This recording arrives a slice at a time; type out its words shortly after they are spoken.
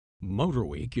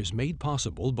MotorWeek is made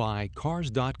possible by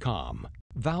Cars.com,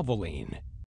 Valvoline,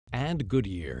 and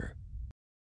Goodyear.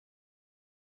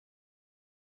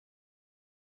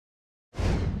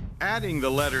 Adding the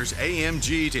letters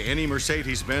AMG to any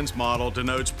Mercedes-Benz model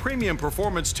denotes premium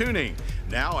performance tuning.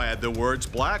 Now add the words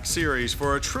Black Series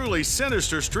for a truly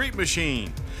sinister street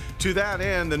machine. To that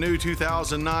end, the new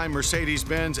 2009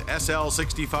 Mercedes-Benz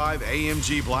SL65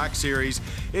 AMG Black Series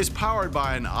is powered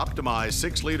by an optimized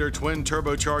 6-liter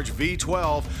twin-turbocharged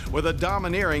V12 with a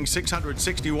domineering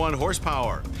 661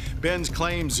 horsepower. Benz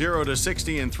claims 0 to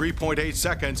 60 in 3.8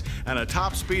 seconds and a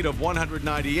top speed of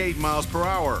 198 miles per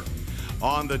hour.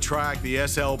 On the track, the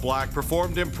SL Black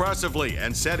performed impressively,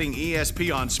 and setting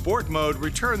ESP on sport mode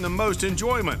returned the most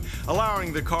enjoyment,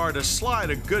 allowing the car to slide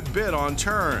a good bit on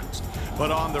turns. But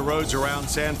on the roads around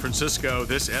San Francisco,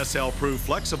 this SL proved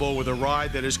flexible with a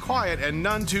ride that is quiet and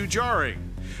none too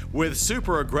jarring. With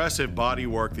super aggressive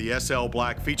bodywork, the SL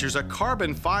Black features a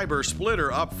carbon fiber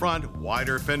splitter up front,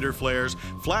 wider fender flares,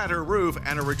 flatter roof,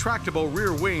 and a retractable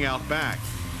rear wing out back.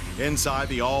 Inside,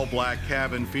 the all-black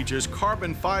cabin features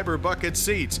carbon fiber bucket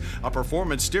seats, a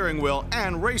performance steering wheel,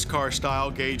 and race car-style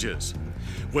gauges.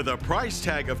 With a price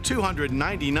tag of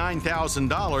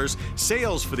 $299,000,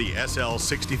 sales for the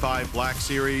SL65 Black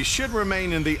Series should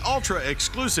remain in the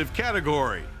ultra-exclusive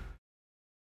category.